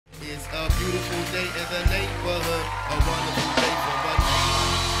day in the neighborhood. A wonderful day for my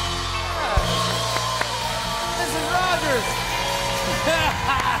Mrs. Rogers!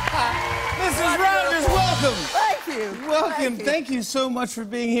 Mrs. Rogers, welcome! Thank you. Welcome. Thank you so much for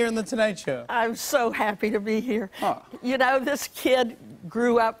being here on The Tonight Show. I'm so happy to be here. Oh. You know, this kid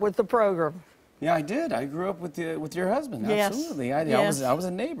grew up with the program. Yeah, I did. I grew up with your husband. Yes. Absolutely. Yes. I was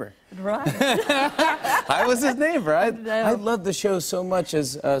a neighbor. Right. I was his neighbor. I know. love the show so much,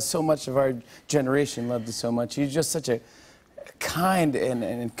 as so much of our generation loved it so much. You're just such a kind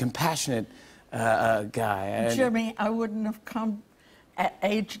and compassionate guy. And Jimmy, I wouldn't have come at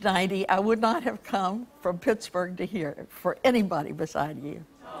age 90. I would not have come from Pittsburgh to here for anybody beside you.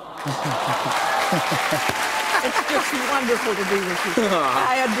 It's just wonderful to be with you.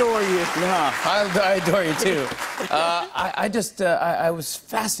 I adore you. No, I adore you too. I was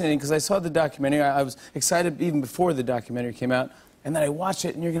fascinated because I saw the documentary. I was excited even before the documentary came out, and then I watched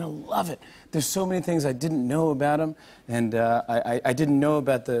it, and you're gonna love it. There's so many things I didn't know about him, and I didn't know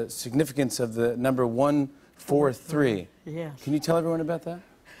about the significance of the number 143. Yes. Can you tell everyone about that?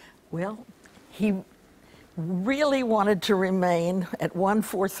 Well, he really wanted to remain at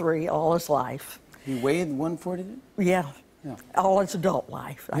 143 all his life. He weighed 140? Yeah. Yeah. All his adult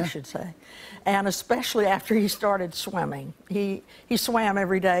life, I should say. And especially after he started swimming. He swam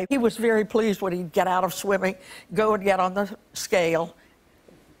every day. He was very pleased when he'd get out of swimming, go and get on the scale,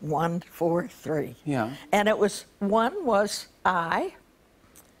 143. Yeah. And it was, 1 was I,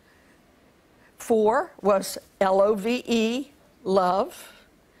 4 was LOVE, love,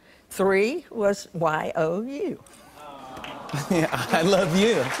 3 was YOU. Yeah, I love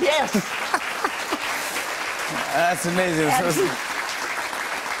you. Yes. That's amazing.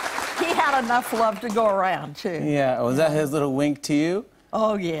 He had enough love to go around, too. Yeah, was that his little wink to you?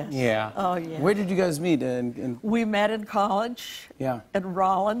 Oh, yes. Yeah. Oh, yes. Where did you guys meet? We met in college. Yeah. In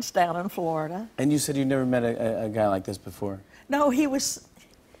Rollins, down in Florida. And you said you never met a guy like this before. No, he was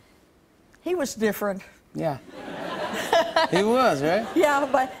different. Yeah. He was, right?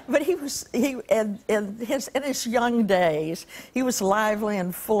 Yeah, but he was in his young days, he was lively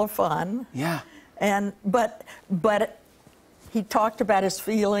and full of fun. Yeah. And but he talked about his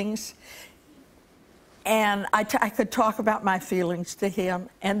feelings, and I could talk about my feelings to him,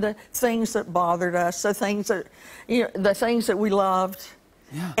 and the things that bothered us, the things that we loved.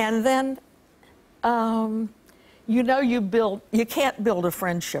 Yeah. And then you know, you can't build a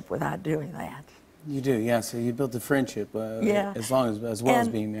friendship without doing that. You do, yeah. So you built a friendship, Yeah. as well as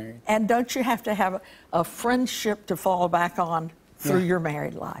being married. And don't you have to have a friendship to fall back on through your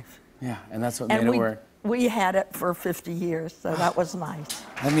married life? Yeah, and that's what made it work. We had it for 50 years, so that was nice.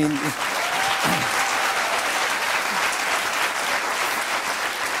 I mean,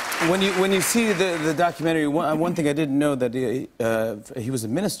 when you see the documentary, one thing I didn't know that he was a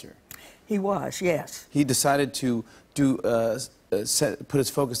minister. He was, yes. He decided to put his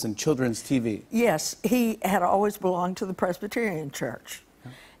focus in children's TV. Yes, he had always belonged to the Presbyterian Church.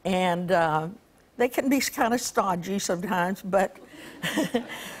 And they can be kind of stodgy sometimes, but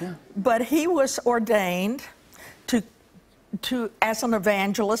but he was ordained as an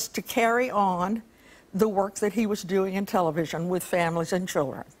evangelist to carry on the work that he was doing in television with families and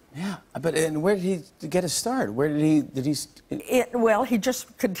children. Yeah, and where did he get his start? Where did he? Well, he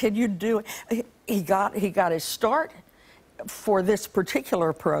just continued doing. He got his start for this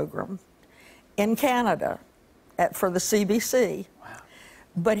particular program in Canada for the CBC. Wow.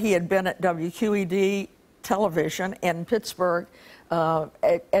 But he had been at WQED television in Pittsburgh,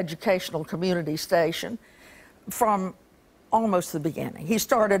 educational community station, from almost the beginning. He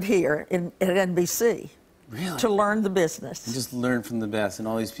started here at NBC. Really? To learn the business. And just learn from the best and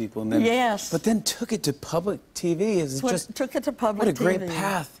all these people. And then, yes. But then took it to public TV. Took it to public TV. What a great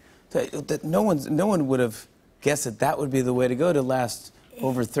path. That no one would have guessed that would be the way to go to last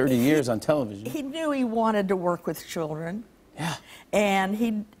over 30 years on television. He knew he wanted to work with children. Yeah. And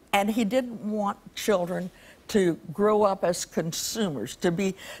he didn't want children to grow up as consumers, to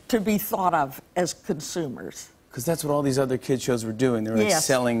be thought of as consumers. Because that's what all these other kid shows were doing. They were like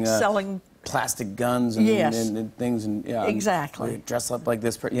selling plastic guns and things, and yeah, exactly. And dress up like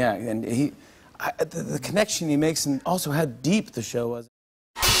this. Yeah, and the connection he makes, and also how deep the show was.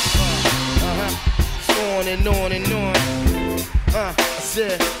 on and on and on. I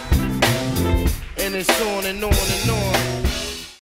said, and it's on and on and on.